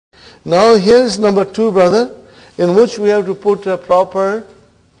Now here is number 2, brother, in which we have to put a proper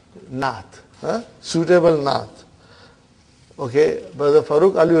naat, suitable naat. Okay, Brother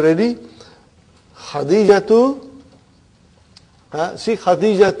Farooq, are you ready? Khadijatu, see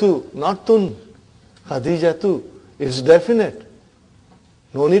Khadijatu, not tun. Khadijatu is definite.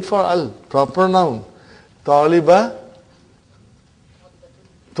 No need for al, proper noun. Taliba,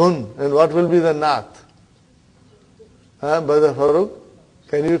 tun. And what will be the naat? Brother Farooq,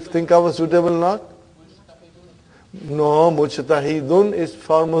 can you think of a suitable naat? No, mujtahidun is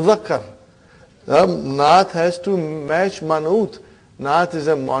for muzakkar. Naat has to match manut. Naat is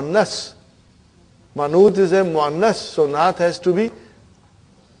a muannas. Manut is a muannas, so naat has to be.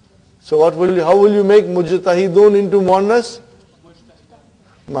 So how will you make mujtahidun into muannas?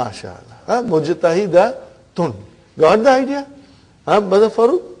 MashaAllah. Mujtahidatun. Got the idea? Brother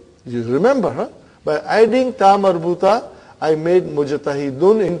Farooq? You remember, by adding ta marbuta, I made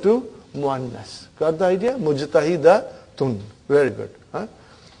mujtahidun into muannas. Got the idea? Mujtahidatun. Very good.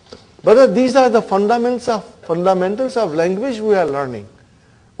 But these are the fundamentals of language we are learning.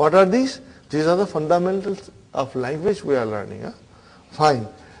 What are these? These are the fundamentals of language we are learning. Fine.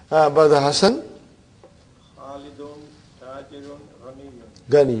 Brother Hassan? Khalidun, Tajirun,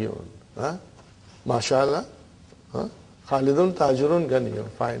 Ganiyun. MashaAllah. Khalidun, Tajirun, Ganiyun.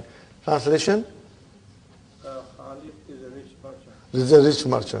 Fine. Translation? Khalid is a rich merchant. Is a rich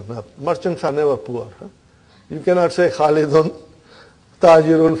merchant. Merchants are never poor. You cannot say Khalidun,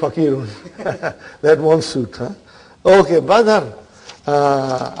 Tajirun, Fakirun. That won't suit. Okay, Brother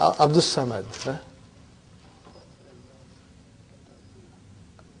Abdul Samad.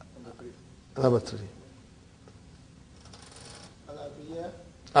 Number 3.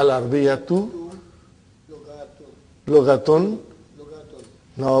 Al-Arbiyatu Lugatun.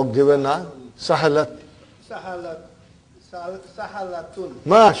 Now given a Sahalat. Sahalatun.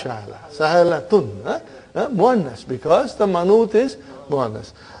 MashaAllah. Sahalatun. Muannas, because the manut is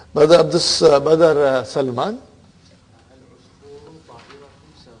muannas. Brother Salman.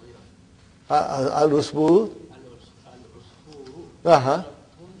 Al-Usbu.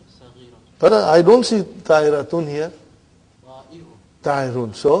 But I don't see Ta'iratun here.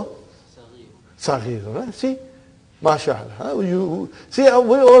 Ta'irun. So? Saghirun. See? MashaAllah. You see,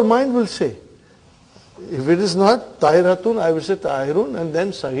 our mind will say. If it is not Ta'iratun, I will say Ta'irun and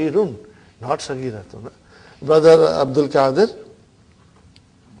then Saghirun. Not Saghiratun. Brother Abdul Qadir.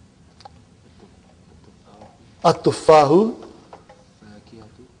 At-Tuffahu.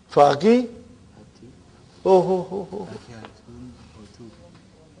 Faqi. Oh.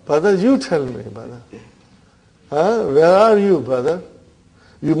 Brother, you tell me, brother. Where are you, brother?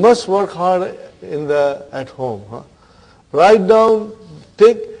 You must work hard at home. Write down,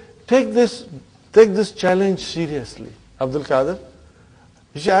 take this challenge seriously. Abdul Qadir.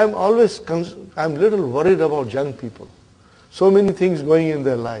 You see, I'm little worried about young people. So many things going in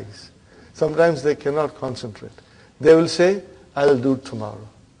their lives. Sometimes they cannot concentrate. They will say, I'll do it tomorrow.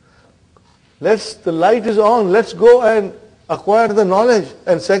 The light is on, let's go and acquire the knowledge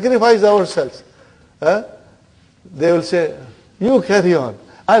and sacrifice ourselves. They will say, you carry on,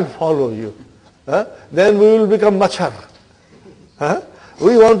 I'll follow you. Then we will become machar.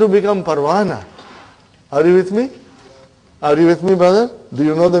 We want to become parwana. Are you with me? Are you with me, brother? Do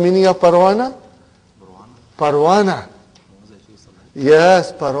you know the meaning of parwana? Parwana.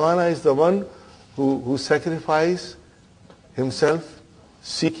 Yes, parwana is the one who sacrificed himself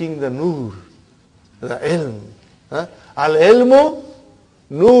seeking the nur, the ilm. Al-ilmu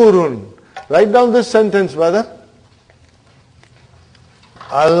nurun. Write down this sentence, brother.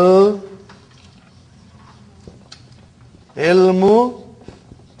 Al-ilmu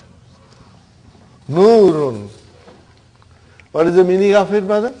nurun. What is the meaning of it,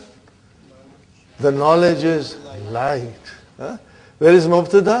 brother? The knowledge is light. Where is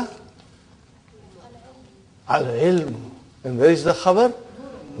mubtada? Al-ilmu. And where is the khabar?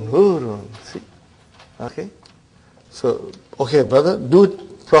 Nurun. See? Okay? So, okay, brother, do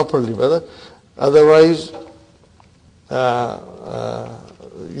it properly, brother. Otherwise,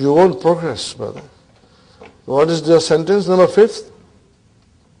 you won't progress, brother. What is the sentence number 5th?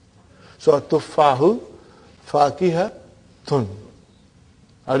 So, at-tuffahu fakihatun.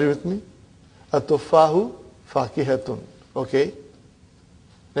 Are you with me? At-tuffahu fakihatun. Okay.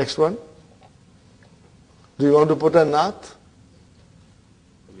 Next one. Do you want to put a naat?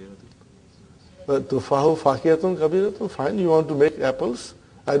 Tufahu fakiyatun kabiratun. Fine, you want to make apples.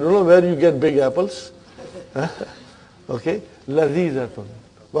 I don't know where you get big apples. Okay. Lazizatun.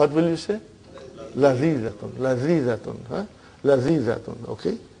 What will you say? Lazizatun. Lazizatun. Lazizatun.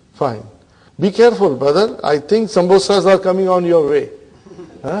 Okay. Fine. Be careful, brother. I think sambosas are coming on your way.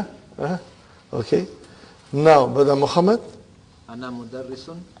 Okay. Now, Brother Muhammad. Ana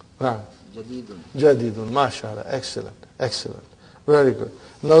mudarrisun jadidun. Jadidun. MashaAllah. Excellent. Excellent. Very good.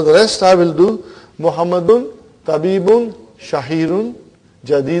 Now the rest I will do. Muhammadun, Tabibun, Shahirun,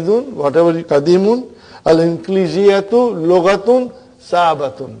 Jadidun, whatever, Qadimun, Al-Inqliziyatu, Logatun,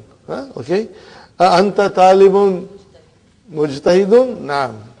 Sa'abatun. Okay. Anta Talibun, Mujtahidun,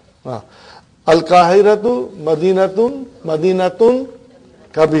 Naam. Al-Kahiratu, Madinatun,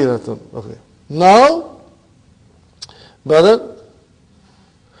 Kabiratun. Okay. Now, brother,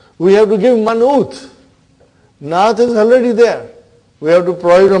 we have to give man'ut. Naat is already there. We have to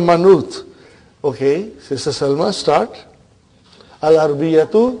provide a man'ut. Okay, Sister Salma, start.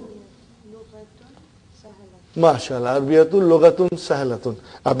 Al-Arbiyatu. MashaAllah. Arbiyatu, Logatun, Sahalatun.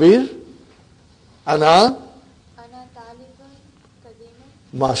 Abir. Ana. Talibun,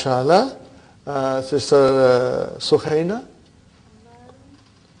 Qadimun. MashaAllah. Sister Sukhaina.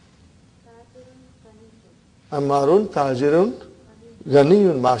 Ammarun, Tajirun,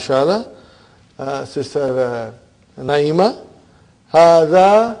 Ghaniyun, MashaAllah. Sister Naima.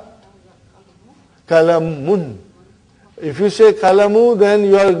 Hada kalamun. If you say kalamu, then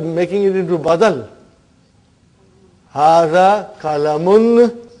you are making it into badal. Hada kalamun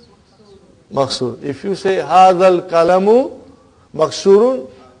maksur. If you say hadal kalamu maksurun,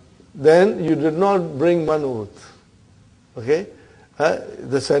 then you did not bring man'ut. Okay?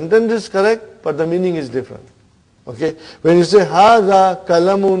 The sentence is correct, but the meaning is different. Okay? When you say hada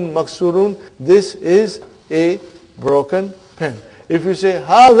kalamun maksurun, this is a broken pen. If you say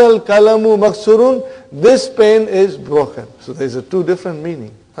hadal kalamu maksurun, this pen is broken. So there is a two different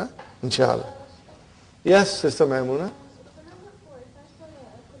meaning. Inshallah. Yes, Sister Maimuna.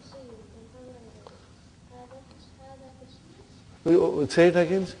 Say it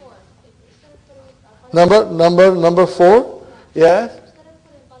again. Number 4. Yes.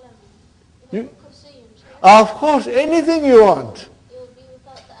 Of course, anything you want.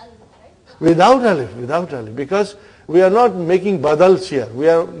 Without alif. Because we are not making badals here. We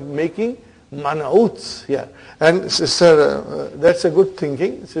are making man'uts here. And Sister, that's a good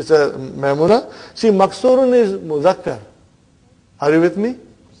thinking. Sister Maimuna. See, maksurun is muzakkar. Are you with me?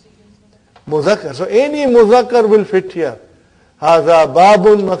 Muzakkar. So any muzakkar will fit here. Hadha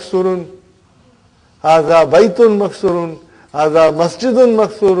babun maksurun. Hadha baitun maksurun. Hadha masjidun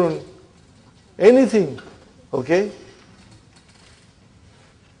maksurun. Anything. Okay?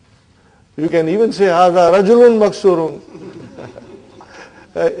 You can even say, Hadha rajulun maksurun.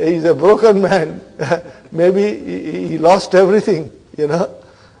 He's a broken man. Maybe he lost everything, you know.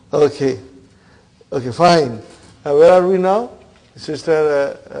 Okay. Okay, fine. Where are we now?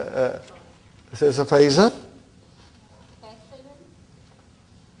 Sister Faiza?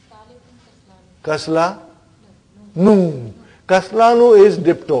 Kasla? No. Kaslanu is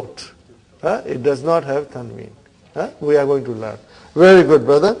diptote. It does not have tanween. We are going to learn. Very good,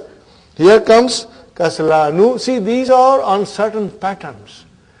 brother. Here comes Kaslanu. See, these are on certain patterns.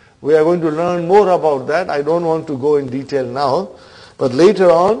 We are going to learn more about that. I don't want to go in detail now. But later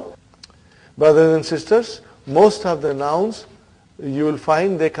on, brothers and sisters, most of the nouns, you will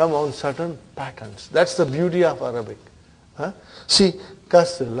find they come on certain patterns. That's the beauty of Arabic. See,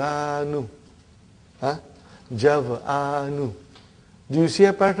 Kaslanu. Jav'anu. Do you see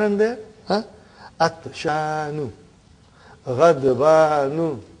a pattern there? Atshanu.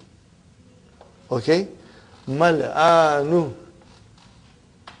 Ghadbanu. Okay? Mal'anu.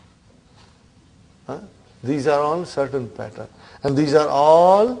 These are all certain pattern. And these are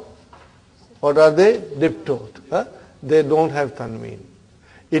all, what are they? Diptote. They don't have tanween.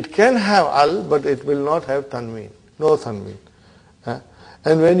 It can have al, but it will not have tanween. No tanween.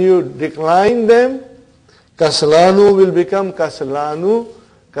 And when you decline them, kaslanu will become kaslanu,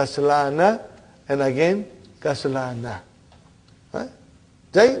 kaslana, and again kaslana.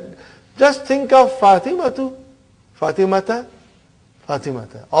 Just think of Fatimatu, Fatimata,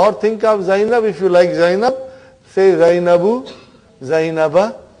 Fatimata. Or think of Zainab, if you like Zainab, say Zainabu,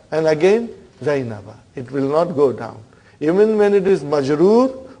 Zainaba, and again Zainaba. It will not go down. Even when it is majroor,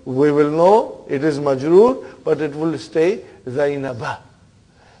 we will know it is majroor, but it will stay Zainaba.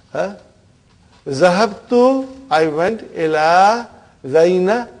 Zahabtu, I went, ila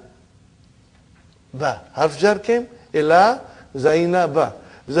Zainaba. Harf jar came, ila Zainaba.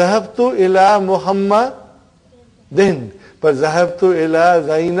 Zahabtu ila Muhammadin. But Zahabtu ila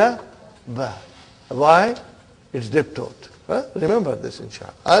Zainaba. Why? It's diptote. Remember this,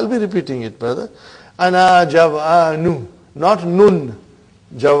 inshallah. I'll be repeating it, brother. Ana jav'anu. Not nun.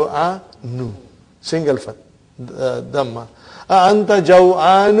 Jav'anu. Single fat. Dhamma. Anta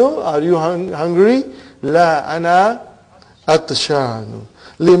jaw'anu. Are you hungry? La ana atshanu.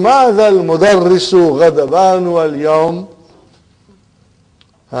 لماذا المدرس غضبان اليوم?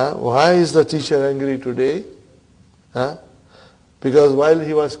 Why is the teacher angry today? Because while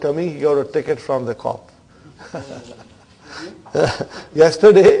he was coming, he got a ticket from the cop.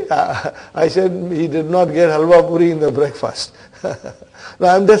 Yesterday, I said he did not get halwa puri in the breakfast. No,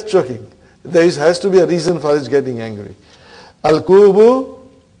 I'm just joking. There has to be a reason for his getting angry. Al-kubu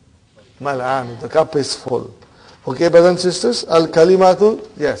mal'an. The cup is full. Okay, brothers and sisters? Al-kalimatu,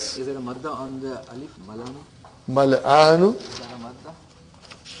 yes. Is there a madda on the alif? Malanu? Mal'anu. Is there a madda?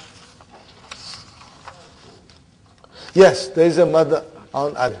 Yes, there is a madda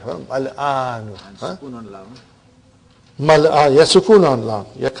on alif. Mal'anu. And sukun on lam. Mal'an. Yes, sukun on lam.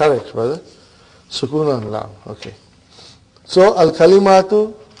 You're correct, brother. Sukun on lam. Okay. So,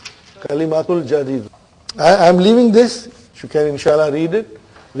 al-kalimatu, kalimatul jadid. I'm leaving this. You can inshallah read it.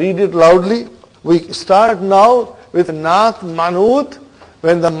 Read it loudly. We start now with naat manut.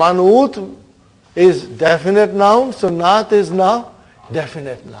 When the manut is definite noun, so naat is now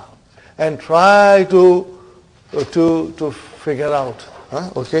definite noun. And try to figure out.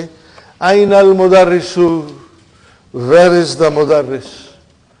 Okay? Aina al-mudarrisu. Where is the mudarris?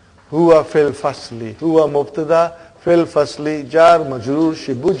 Huwa fil fasli. Huwa mubtada fil fasli. Jar majrur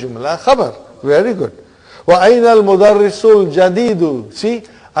shibu jumla khabar. Very good. Wa aina al-mudarrisu al-jadidu. See?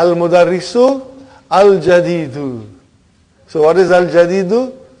 Al-mudarrisu al-jadidu. So what is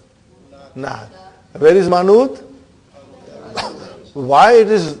al-jadidu? Naat. Where is manut? Why it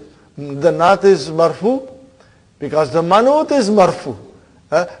is the naat is marfu? Because the manut is marfu.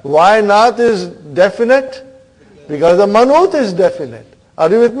 Why naat is definite? Because the manut is definite. Are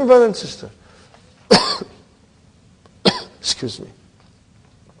you with me, brother and sister? Excuse me.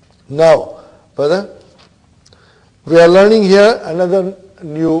 Now, brother, we are learning here another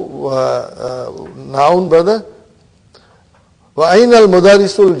new noun, brother. وَأَيْنَ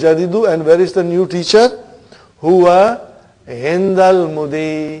الْمُدَرِّسُ الْجَدِيدُ. And where is the new teacher? هُوَ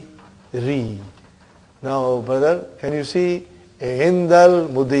عِنْدَ الْمُدِيرِ. Now, brother, can you see عِنْدَ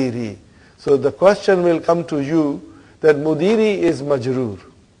الْمُدِيرِ? So the question will come to you that mudiri is majroor.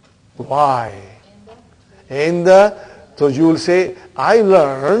 Why? عِنْدَ. So you will say, I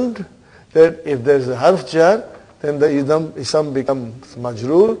learned that if there is a harf jar, then the ism becomes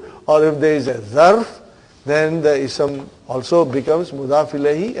majroor, or if there is a zarf, then the ism also becomes mudaf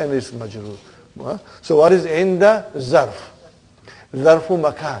ilayhi and is majroor. So what is inda? Zarf. Zarfu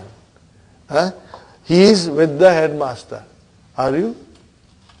makan. He is with the headmaster. Are you?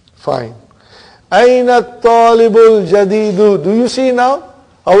 Fine. Aina talibul jadidu. Do you see now?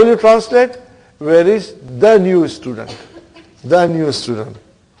 How will you translate? Where is the new student? The new student.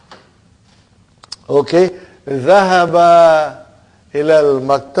 Okay. ذهب إلى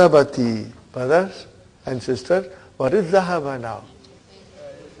المكتبة. Brothers and sisters, what is ذهب now?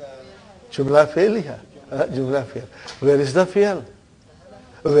 Jumla failure. Jumla fail. Where is the fi'l?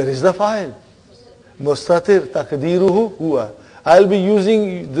 Where is the fa'il? Mustatir taqdiruhu huwa. I'll be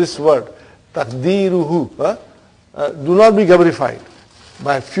using this word. Taqdiruhu. Do not be gabrified.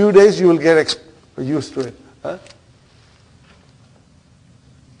 By a few days you will get used to it.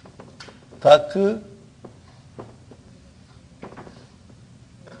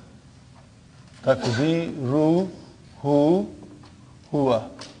 Taqdiruhu huwa.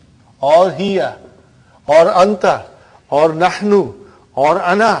 Or hiya. Or anta. Or nahnu. Or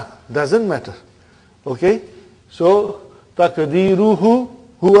ana. Doesn't matter. Okay? So, taqdiruhu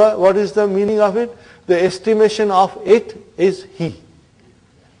huwa. What is the meaning of it? The estimation of it is he.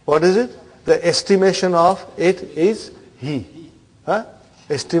 What is it? The estimation of it is he.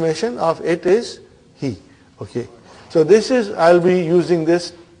 Estimation of it is he. Okay. So this is, I'll be using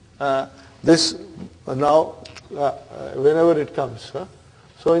this now whenever it comes.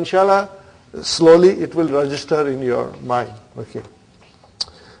 So inshallah, slowly it will register in your mind. Okay.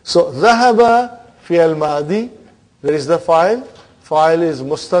 So ذهب fi'l madi. There is the file. File is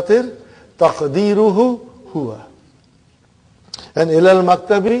mustatir. تقديره هو. And إلى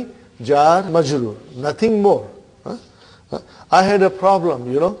المكتب jar majrur. Nothing more. I had a problem,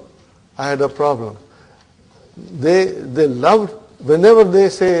 you know. I had a problem. They loved, whenever they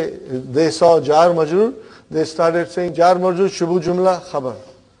saw jar majrur, they started saying jar majrur shubu jumla khabar.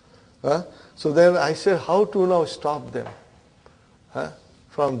 So then I said, how to now stop them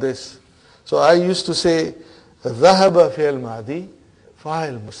from this? So I used to say ذهب فعل ماضي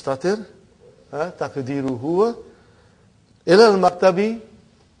فاعل مستتر تقديره هو إلى المكتب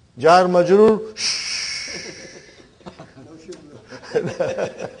jar majrur.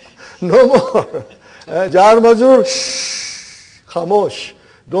 No more. Jar majrur. Khamosh.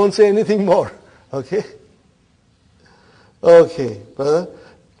 Don't say anything more. Okay? Okay, brother.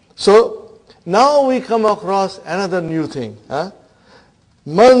 So now we come across another new thing. Man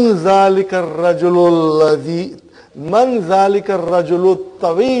zalika ar-rajulu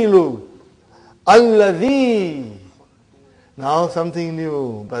tawilu alladhi. Now something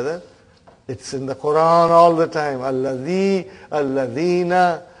new, brother. It's in the Qur'an all the time. Alladhi,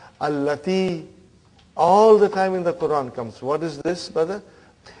 alladhina, allati. All the time in the Qur'an comes. What is this, brother?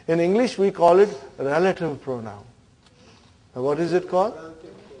 In English we call it relative pronoun. What is it called?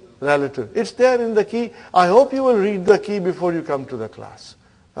 Relative. It's there in the key. I hope you will read the key before you come to the class.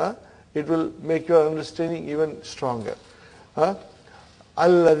 It will make your understanding even stronger.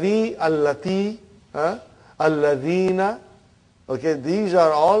 Alladhi, allati, alladhina. Okay, these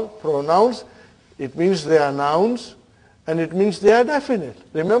are all pronouns. It means they are nouns and it means they are definite.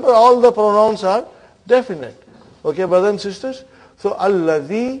 Remember, all the pronouns are definite. Okay, brothers and sisters? So,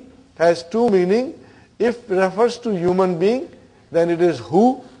 alladhi has two meanings. If it refers to human being, then it is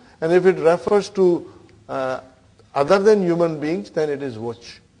who. And if it refers to other than human beings, then it is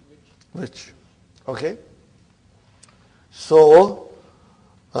which. Okay? So,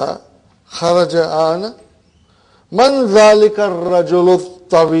 kharaja ana. Man dhalika ar-rajulu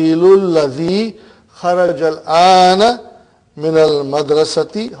tawilu alladhi kharaja al-ana min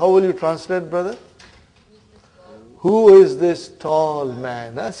al-madrasati. How will you translate, brother? Who is this tall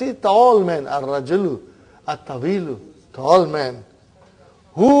man? See, tall man, ar-rajulu, at-tawilu, tall man.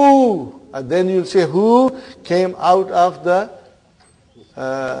 Who? And then you'll say, who came out of the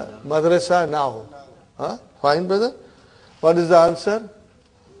madrasa now? Fine, brother? What is the answer?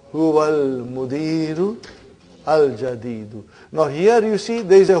 Huwal mudiru al-jadidu. Now here you see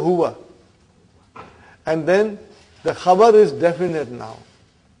there is a huwa. And then the khabar is definite noun.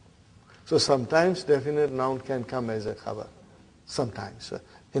 So sometimes definite noun can come as a khabar. Sometimes.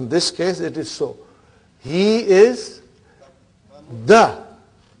 In this case it is so. He is the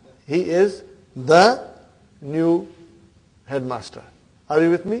new headmaster. Are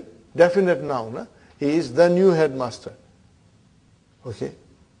you with me? Definite noun. He is the new headmaster. Okay.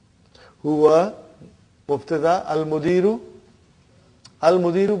 Huwa mubtada al-mudiru.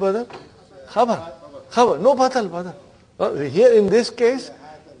 Al-mudiru, brother? Khabar. No batal, brother. Here in this case,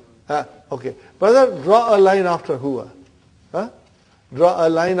 okay. Brother, draw a line after huwa. Draw a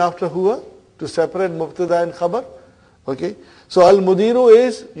line after huwa to separate mubtada and khabar. Okay. So al-mudiru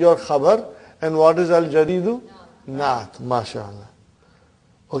is your khabar. And what is al-jadidu? Naat. MashaAllah.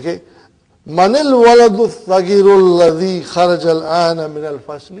 Okay. Manil waladu thagiru alladhi kharaj al-ana min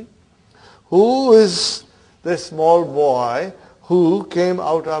al-fasli. Who is the small boy who came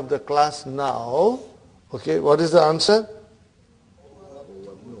out of the class now? Okay, what is the answer?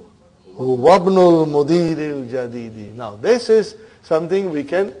 Wabnul mudiril jadidi. Now this is something we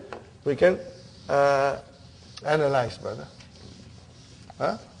can analyze, brother.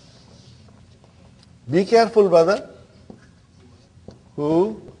 Be careful, brother.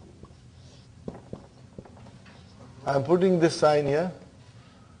 Who? I am putting this sign here.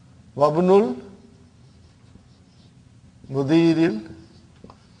 Wabnul mudiril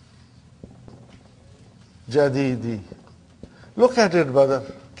jadidi. Look at it, brother,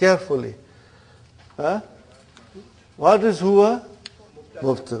 carefully. What is huwa?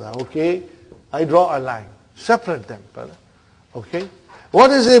 Mubtada. Okay. I draw a line. Separate them, brother. Okay.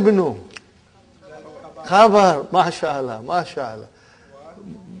 What is ibnu? Khabar. MashaAllah. MashaAllah.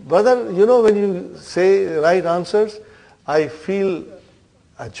 Brother, you know when you say right answers, I feel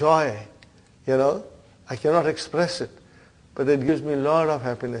a joy. You know, I cannot express it. But it gives me a lot of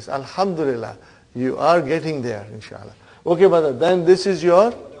happiness. Alhamdulillah. You are getting there, inshallah. Okay, brother. Then this is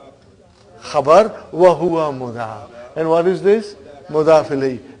your khabar. Wa huwa mudaf. And what is this? Mudaf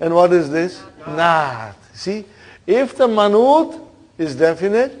ilayhi. And what is this? Naat. See? If the manut is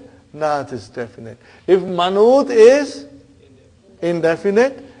definite, naat is definite. If manut is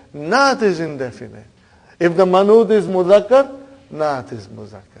indefinite, naat is indefinite. If the manut is muzakkar, naat is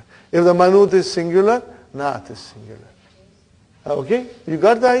muzakkar. If the manut is singular, naat is singular. Okay? You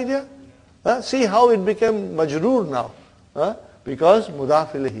got the idea? See how it became majroor now. Because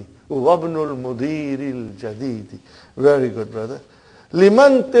mudaf ilayhi. Wabnul mudiril jadidi. Very good, brother.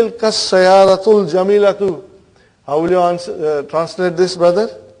 Liman tilka sayaratul jamilatu. How will you translate this, brother?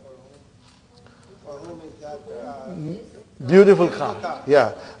 Beautiful car.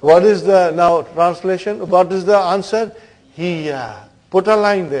 Yeah. What is the now translation? What is the answer? Hiya. Put a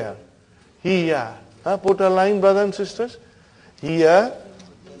line there. Hiya. Put a line, brothers and sisters. Hiya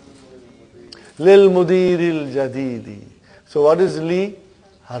lil mudiril jadidi. So what is li?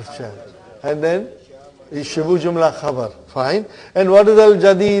 Harfan. And then shibu jumla khabar. Fine. And what is al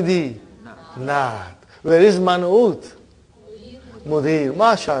jadidi? Naat. Where is man'ut? Mudir.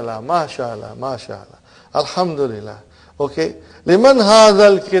 MashaAllah, MashaAllah, MashaAllah. Alhamdulillah. Okay. Liman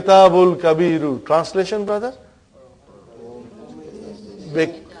hadha al-kitabul kabiru. Translation, brother?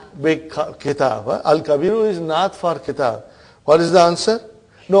 Big kitab. Al-kabiru is not for kitab. What is the answer?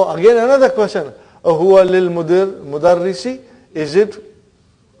 No, again another question. Huwa lil mudarrisi. Is it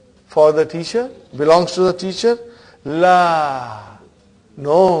for the teacher? Belongs to the teacher? La.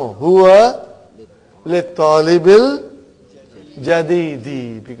 No. Huwa lit talibil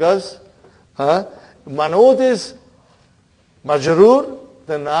jadidi. Because manut is majroor,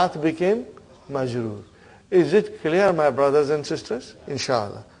 the naat became majroor. Is it clear, my brothers and sisters?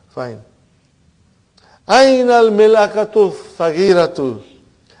 Inshallah. Fine. Aina al-milakatu saghiratu.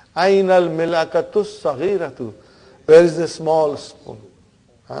 Aina al-milakatu saghiratu. Where is the small spoon?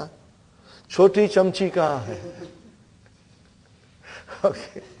 Choti chamchi kahan hai?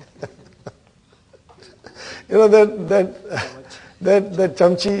 Okay. You know that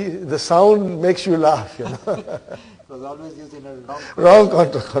chamchi, the sound makes you laugh, you know. It was always used in a wrong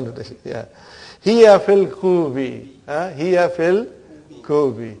connotation. Yeah. Hiya fil kubi. Hiya fil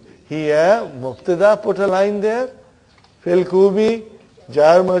kubi. Hiya mubtada, put a line there. Fil kubi,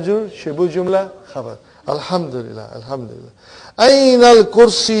 jar majur, shibu jumla, khabar. Alhamdulillah, alhamdulillah. Ain al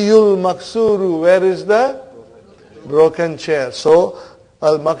kursiyul maksuru. Where is the broken chair? So,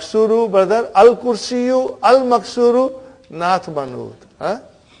 al maksuru, brother, al kursiyu, al maksuru, not manut.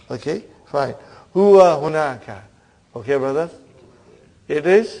 Okay, fine. Huwa hunaka. Okay, brother? It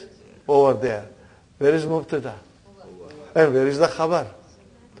is over there. Where is mubtada? And where is the khabar?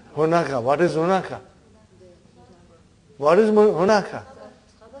 Hunaka. What is hunaka? What is hunaka?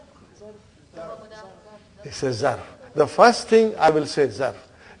 It's a zarf. The first thing I will say zarf.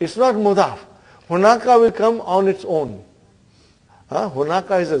 It's not mudaf. Hunaka will come on its own.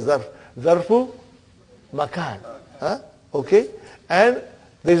 Hunaka is a zarf. Zarfu makan. Okay? And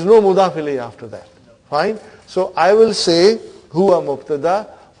there is no mudaf ilayhi after that. Fine? So I will say huwa mubtada,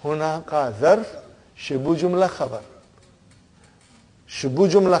 hunaka zarf, shibu jumla khabar. Shibu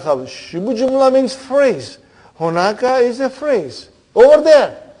jumla khabar. Shibu jumla means phrase. Hunaka is a phrase. Over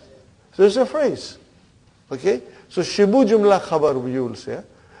there. So it's a phrase. Okay? So shibu jumla khabar you will say.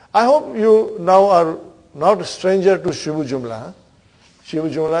 I hope you now are not a stranger to shibu jumla. Shibu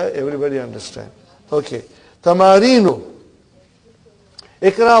jumla everybody understand. Okay. Tamarinu.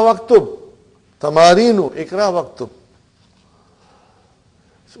 Ikra waktub. Tamarinu. Ikra waktub.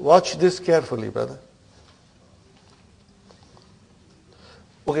 Watch this carefully, brother.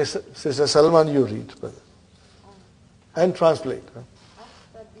 Okay, Sister Salman, you read, brother. And translate.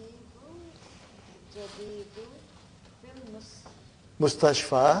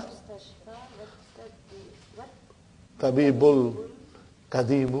 Mustashfa. Tabibul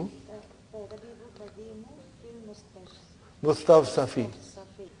Kadimu. Mustawsafi.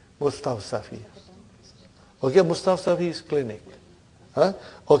 Mustawsafi. Okay, Mustawsafi is clinic.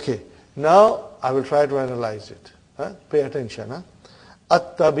 Okay, now I will try to analyze it. Pay attention.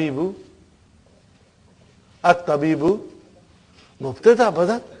 At-tabibu. At-tabibu. Mubtada,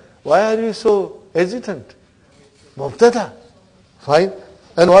 brother. Why are you so hesitant? Mubtada. Fine.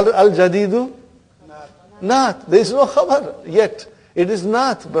 And what al-jadidu? Not. There is no khabar yet. It is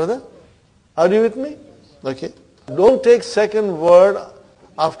not, brother. Are you with me? Okay. Don't take second word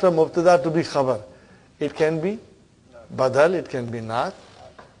after mubtada to be khabar. It can be badal, it can be not.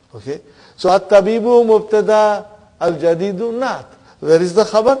 Okay. So at-tabibu mubtada, al-jadidu not. Where is the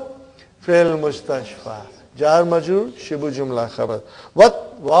khabar? Fi'l mustashfa. Jar majrur, shibu jumla khabar.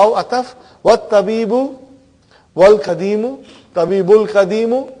 What? Wow ataf. What tabibu? Wal kadimu. Tabibul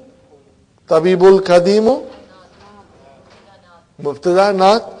kadimu. Tabibul kadimu. Mubtada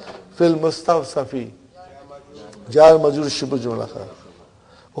not. Fi'l mustawsafi. Jar majrur, shibu jumla khabar.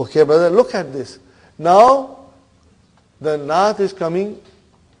 Okay, brother, look at this. Now, the naat is coming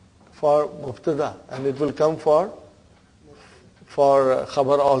for mubtada and it will come for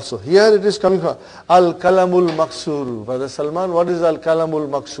khabar also. Here it is coming for al-kalamul maksuru. Brother Salman, what is al-kalamul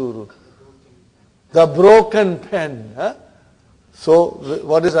maksuru? The broken pen. So,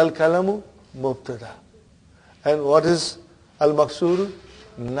 what is al-kalamu? Mubtada. And what is al-maksuru?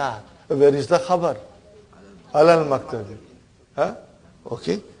 Naat. Where is the khabar? Al-maktadi.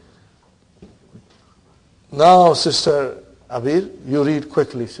 Okay. Now, Sister Abir, you read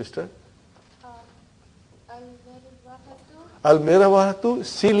quickly, sister. Al-mirawahatu,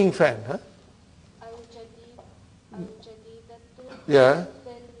 ceiling fan. Yeah.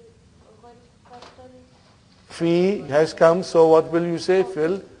 Fi has come, so what will you say?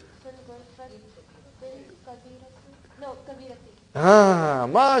 Fil?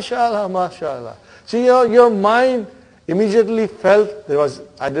 Mashallah, mashallah. See, your mind immediately felt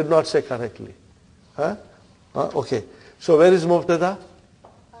I did not say correctly. Huh? Okay. So where is mubtada?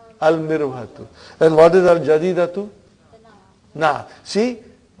 Al-mirwatu. And what is al-jadidatu? Na. See,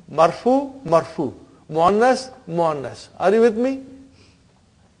 marfu, marfu. Muannas, muannas. Are you with me?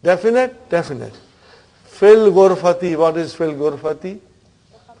 Definite, definite. Fil ghurfati. What is fil ghurfati?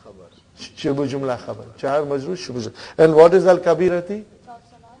 Shubu jumla khabar. Char majrur, shubu jumla. And what is al-kabirati?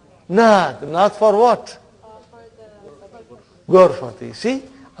 Naat. Naat for what? Ghurfati. See?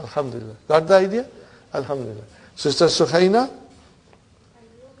 Alhamdulillah. Got the idea? Alhamdulillah. Sister Sukhaina?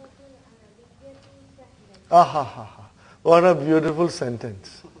 What a beautiful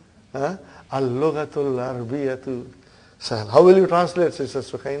sentence. Al-lughatul arbiyatu sahal. How will you translate, Sister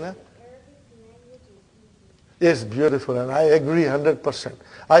Sukhaina? Yes, beautiful. And I agree 100%.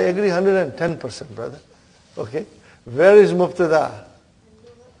 I agree 110%, brother. Okay. Where is mubtada?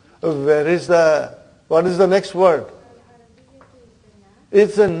 What is the next word?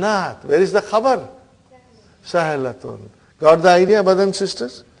 It's a naat. Where is the khabar? Sahalatun. Got the idea, brothers and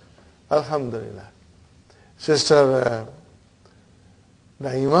sisters? Alhamdulillah. Sister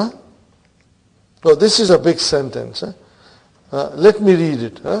Naima. Oh, this is a big sentence. Let me read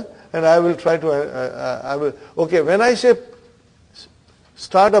it. And I will try to, okay, when I say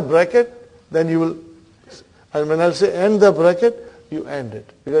start a bracket, then you will, and when I'll say end the bracket, you end it.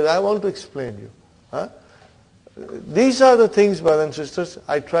 Because I want to explain you. These are the things, brothers and sisters,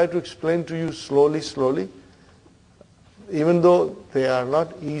 I try to explain to you slowly, slowly, even though they are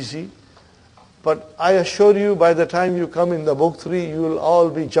not easy. But I assure you, by the time you come in the book 3, you will all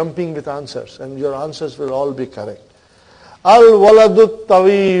be jumping with answers, and your answers will all be correct. Al-waladu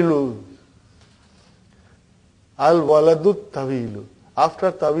tawilu. Al-waladu tawilu.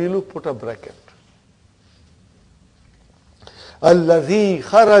 After tawilu, put a bracket. Alladhi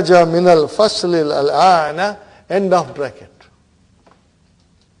kharaja min al-fasl al-ana. End of bracket.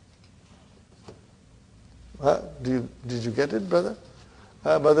 Did you get it, brother?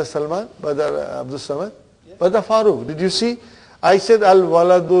 Brother Salman? Brother Abdul Samad? Yes. Brother Farooq, did you see? I said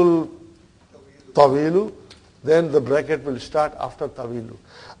al-waladul tawilu. Then the bracket will start after tawilu.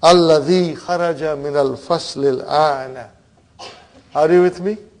 Alladhi kharaja min al-fasl al-ana. Are you with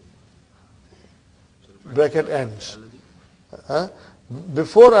me? Bracket ends.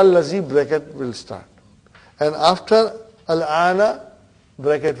 Before al-lazi, bracket will start. And after al-ana,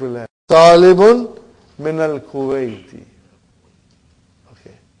 bracket will end. Talibun min al-Kuwaiti.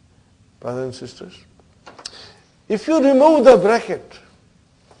 Okay. Brothers and sisters. If you remove the bracket,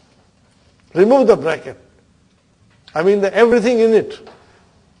 I mean everything in it,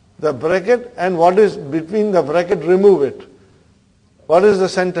 the bracket and what is between the bracket, remove it. What is the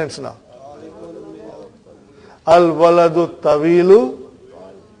sentence now? Al-waladu tawilu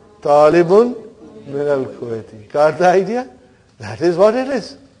talibun min al-Kuwaiti. Got the idea? That is what it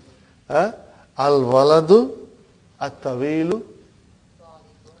is. Al-waladu at-tawilu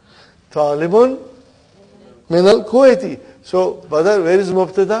talibun min al-Kuwaiti. So, brother, where is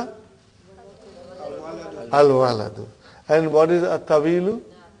mubtada? Al-waladu. And what is at-tawilu?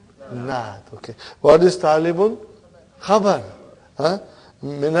 Naat. Okay. What is talibun? Khabar.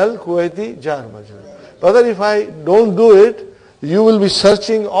 Min al-Kuwaiti jar majrur. Brother, if I don't do it, you will be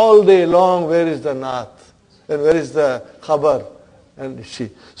searching all day long, where is the naat? And where is the khabar? And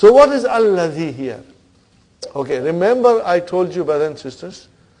she. So what is al-ladhi here? Okay, remember I told you, brothers and sisters,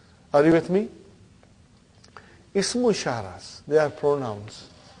 are you with me? Ismu isharas, they are pronouns.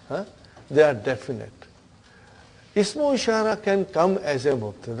 They are definite. Ismu ishara can come as a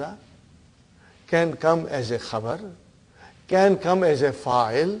mubtada, can come as a khabar, can come as a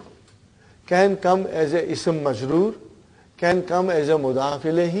fa'il, can come as a ism majroor, can come as a mudaf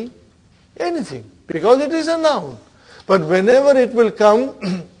ilayhi, anything, because it is a noun. But whenever it will come,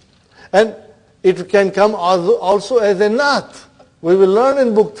 and it can come also as a naat. We will learn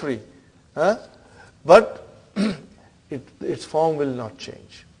in book 3. But its form will not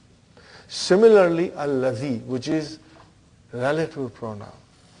change. Similarly, al-ladhi, which is relative pronoun,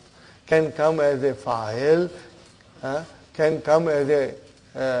 can come as a fa'il, can come as a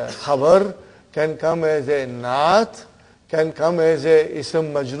khabar, can come as a naat, can come as a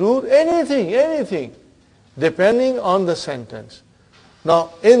ism majroor, anything, depending on the sentence.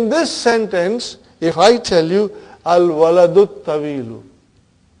 Now, in this sentence, if I tell you, al-waladut tawilu,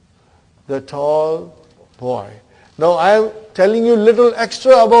 the tall boy. Now, I am telling you little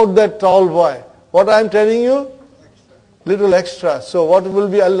extra about that tall boy. What I am telling you? Little extra. So, what will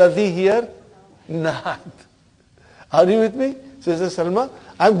be al-ladhi here? Naat. Are you with me, Sister Salma?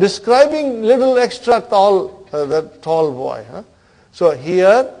 I am describing little extra tall, the tall boy. So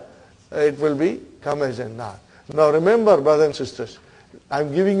here it will be come as a naat. Now remember, brothers and sisters,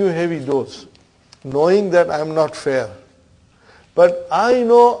 I'm giving you a heavy dose, knowing that I'm not fair. But I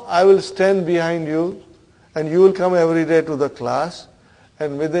know I will stand behind you, and you will come every day to the class,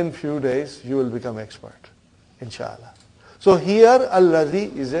 and within few days you will become expert, inshallah. So here,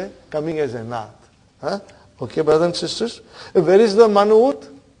 alladhi is coming as a naat. Huh? Okay, brothers and sisters. Where is the man'ut?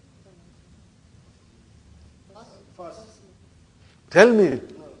 Tell me.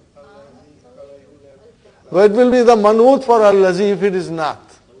 What will be the man'ut for allazi if it is naat?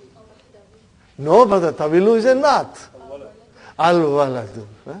 No, brother, tawilu is a naat. Al-waladu.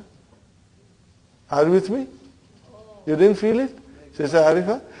 Huh? Are you with me? You didn't feel it? Sister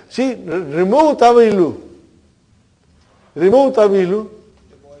Arifa? See, remove tawilu. Remove tawilu.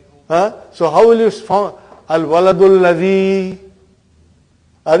 Huh? So how will you form al-waladul ladhi?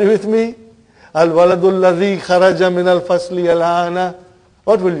 Are you with me? Al-waladul ladhi kharaja min al-fasli al-ana.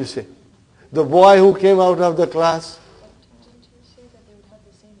 What will you say? The boy who came out of the class. Didn't you say that they would have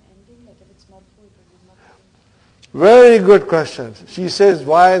the same ending? Like if it's marfu, it would be marfu. Very good question. She says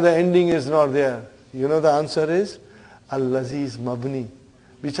why the ending is not there. You know the answer is al-laziz mabni.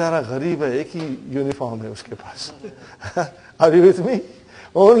 Bichara gharib hai, ek hi uniform hai uske paas. Are you with me?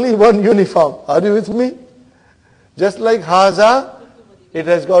 Only one uniform. Are you with me? Just like haza, it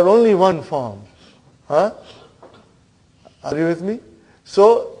has got only one form. Huh? Are you with me?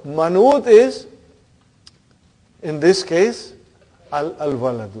 So, man'ut is, in this case,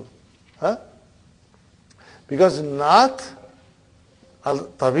 al-waladu. Huh? Because naat,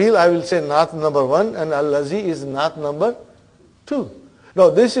 al-tawil, I will say naat number 1, and al-lazi is naat number 2. Now,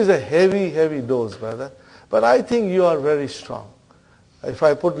 this is a heavy, heavy dose, brother. But I think you are very strong. If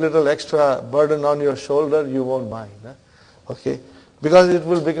I put little extra burden on your shoulder, you won't mind. Huh? Okay? Because it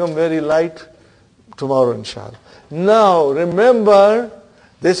will become very light tomorrow, inshallah. Now, remember,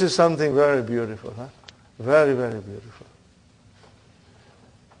 this is something very beautiful. Huh? Very, very beautiful.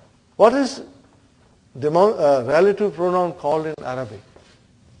 What is the relative pronoun called in Arabic?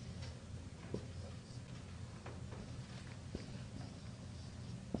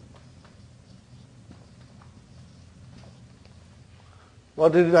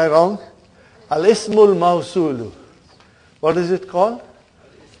 What did I wrong? Al-ismul mawsulu. What is it called?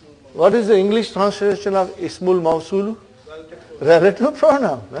 What is the English translation of ismul mawsulu? Relative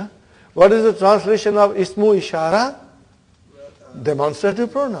pronoun. Huh? What is the translation of ismu ishara?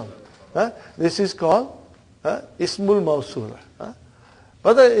 Demonstrative pronoun. Huh? This is called ismul mawsula. Huh?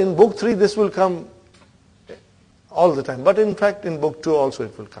 But in book 3 this will come all the time. But in fact in book 2 also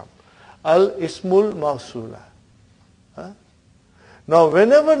it will come. Al-ismul mawsula. Huh? Now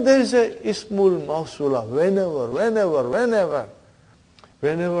whenever there is a ismul mawsula,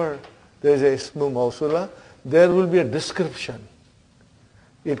 whenever there is a ismul mawsula, there will be a description.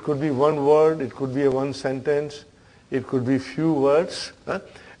 It could be one word, it could be a one sentence, it could be few words. Huh?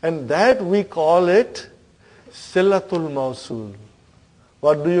 And that we call it silatul mawsul.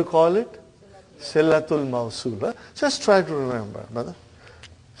 What do you call it? Silatul mawsul. Huh? Just try to remember, brother.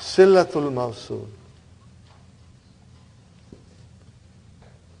 Silatul mawsul.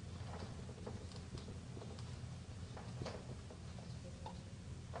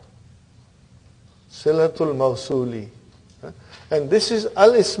 Silatul mawsuli. And this is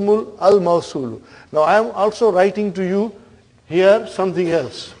al-ismul al-mawsulu. Now I am also writing to you here something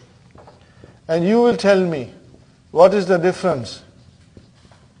else. And you will tell me what is the difference.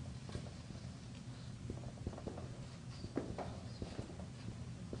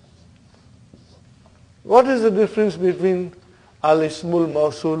 What is the difference between al-ismul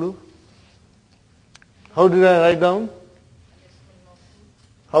mawsulu? How did I write down?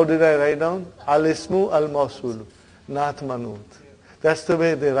 How did I write down? Al-ismu al-mawsulu. Naat manut. That's the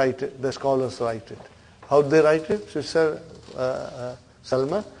way they write it, the scholars write it. How do they write it? Sister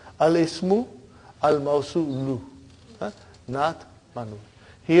Salma? Al-ismu al-mawsulu. Naat manut.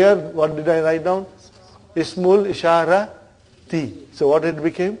 Here, what did I write down? Ismul ishara ti. So what it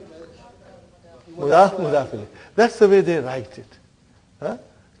became? Mudaf mudafili. That's the way they write it.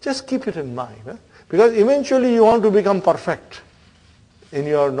 Just keep it in mind. Because eventually you want to become perfect in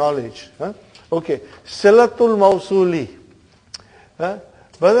your knowledge. Okay, silatul mawsuli.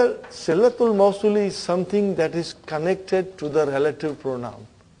 Brother, silatul mawsuli is something that is connected to the relative pronoun.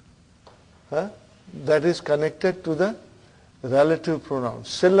 That is connected to the relative pronoun.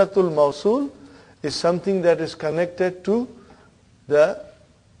 Silatul mawsul is something that is connected to the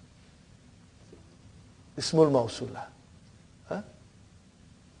ismul mawsula.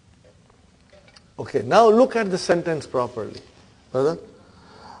 Okay, now look at the sentence properly. Brother.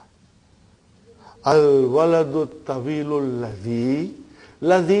 Al-waladu tawilul ladhi.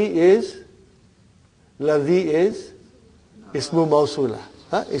 Ladhi is Ladhi is ismu mausula.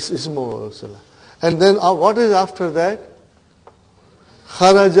 It's ismu mausula. And then what is after that?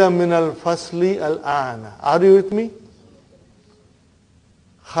 Kharaja min al-fasli al-ana. Are you with me?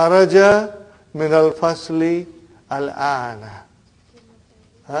 Kharaja min al-fasli al-ana.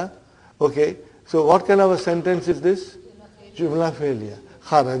 Okay. So what kind of a sentence is this? Jumla fi'liya.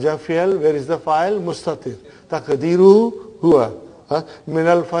 Kharaja fi'l. Where is the file? Mustatir. Taqdiruhu huwa. Min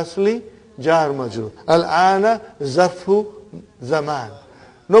al-fasli jar majrur. Al-ana zarfu zaman.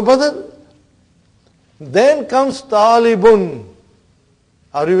 No, brother. Then comes talibun.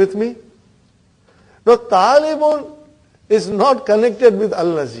 Are you with me? No, talibun is not connected with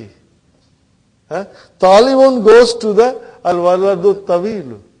al-lazi. Talibun goes to the al-waladu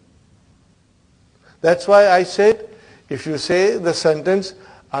tawilu. That's why I said, if you say the sentence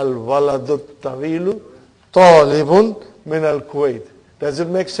al-waladu tawilu talibun min al-Kuwait, does it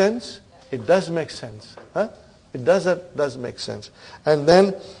make sense? It does make sense. It does make sense. And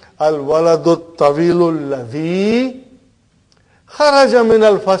then al-waladu tawilu alladhi kharaja min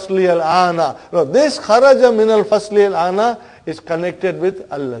al-fasli al-ana. No, this kharaja min al-fasli al-ana is connected with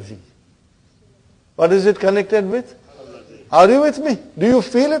al-lazi. What is it connected with? Are you with me? Do you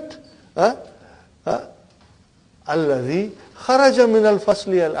feel it? Alladhi kharaja min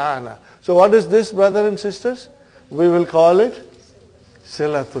al-fasli al-ana. So what is this, brothers and sisters? We will call it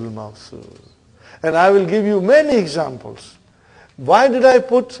silatul mawsul. And I will give you many examples. Why did I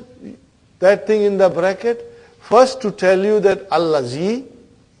put that thing in the bracket? First to tell you that al-lazi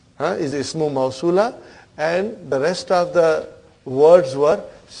is ismu mawsula and the rest of the words were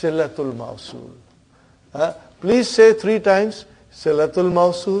silatul mawsul. Please say 3 times silatul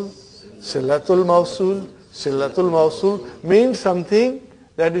mawsul, silatul mawsul, silatul mawsul means something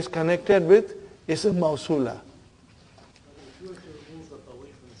that is connected with ism mawsula. If you were to remove the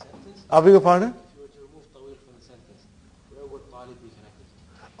tawil from the sentence, I beg your pardon? if you were to remove tawil from the sentence, where would talib be connected?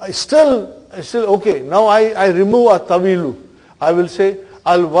 Still okay. Now I remove a tawilu. I will say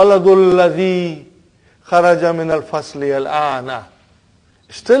al-waladul ladhi kharaja min al-fasli al-ana.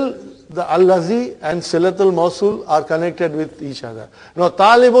 Still the al-lazi and silatul mawsul are connected with each other. Now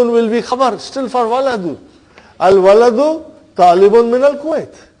talibun will be khabar still for waladu. Al-waladu talibun min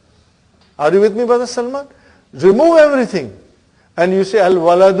al-Kuwait. Are you with me, Brother Salman? Remove everything. And you say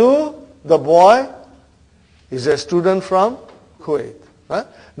al-waladu, the boy, is a student from Kuwait.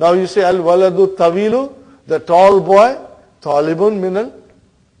 Now you say al-waladu tawilu, the tall boy, talibun min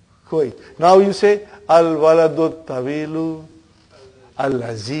al-Kuwait. Now you say al-waladu tawilu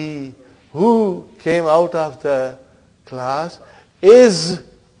al-lazi, who came out of the class, is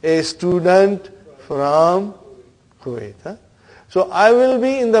a student from Kuwait. So I will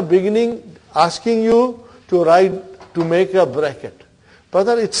be in the beginning asking you to write, to make a bracket.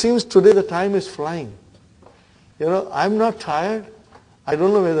 Brother, it seems today the time is flying. I'm not tired. I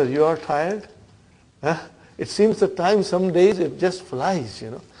don't know whether you are tired. It seems the time some days it just flies,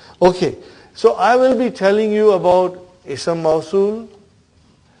 Okay, so I will be telling you about ism mawsul,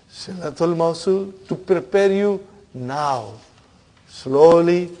 silatul mawsul, to prepare you now.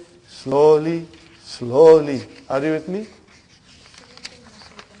 Slowly, slowly, slowly. Are you with me?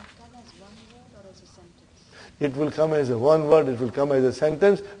 It will come as one word, it will come as a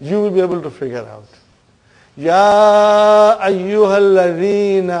sentence. You will be able to figure out. Ya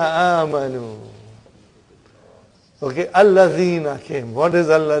ayyuhalladhina amanu. Okay, alladhina came. What is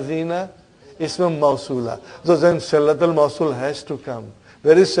alladhina? Ism mawsula. So then silatul mawsul has to come.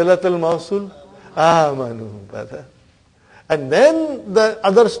 Where is silatul mawsul? Amanu, brother. And then the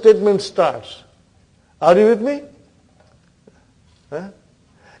other statement starts. Are you with me?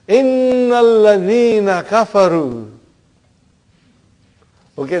 Innal ladhina kafaru.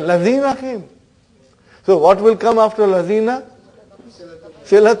 Okay, ladhina came. So what will come after ladhina?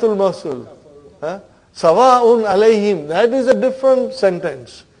 Silatul mawsul. Sawa'un alayhim. That is a different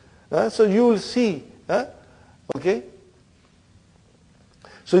sentence. So you will see. Okay.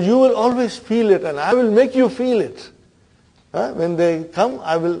 So you will always feel it and I will make you feel it. When they come,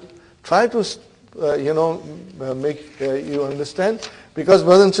 I will try to, make you understand. Because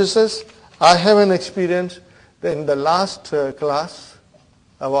brothers and sisters, I have an experience that in the last class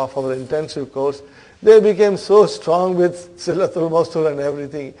of our intensive course, they became so strong with silatul mawsul and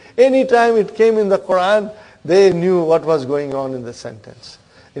everything. Anytime it came in the Qur'an, they knew what was going on in the sentence.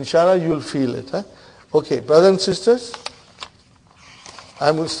 Inshallah, you will feel it. Okay, brothers and sisters,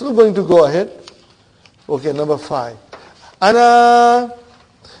 I'm still going to go ahead. Okay, number 5. Ana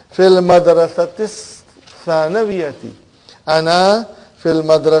fil madrasatis thanawiyati. Ana fil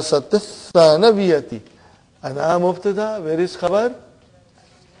madrasatis thanawiyati. Ana mubtada, where is khabar?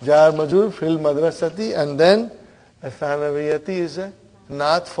 Jar Majur fil madrasati, and then Thanawiyati is a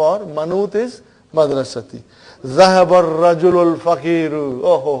naat for Manut is madrasati. Zahabar rajulul faqiru.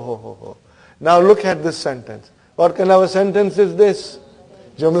 Oh, ho, ho, ho, ho. Now look at this sentence. What kind of a sentence is this?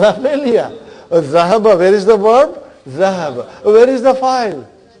 Jumla fi'liya. Zahaba, where is the verb? Zahaba. Where is the file?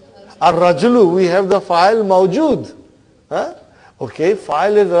 Ar-rajulu, we have the file mawjud. Huh? Okay,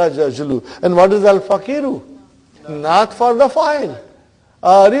 file is rajulu. And what is al-faqiru? Not for the file.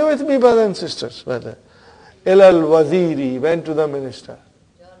 Are you with me, brothers and sisters? Ilal waziri, went to the minister.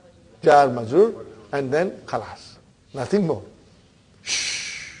 Jar majrur, and then khalas. Nothing more.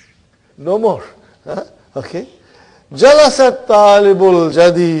 Shh. No more. Huh? Okay. Jalasat talibul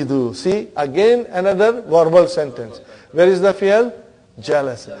jadidu. See, again another verbal sentence. Where is the fi'al?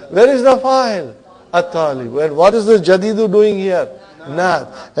 Jalasa. Where is the file? At-talib. And what is the jadidu doing here?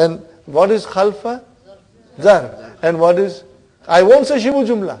 Naat. And what is khalfa? Zar. And what is, I won't say shibu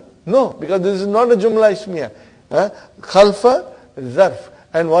jumla. No, because this is not a jumla ismiya. Khalfa, zarf.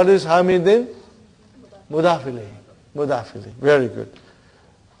 And what is hamidin? Mudafili. Mudafili. Very good.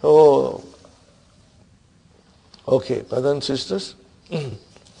 Oh. Okay, brothers and sisters.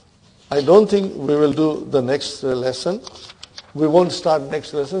 I don't think we will do the next lesson. We won't start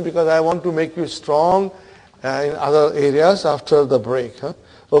next lesson because I want to make you strong in other areas after the break.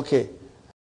 Okay.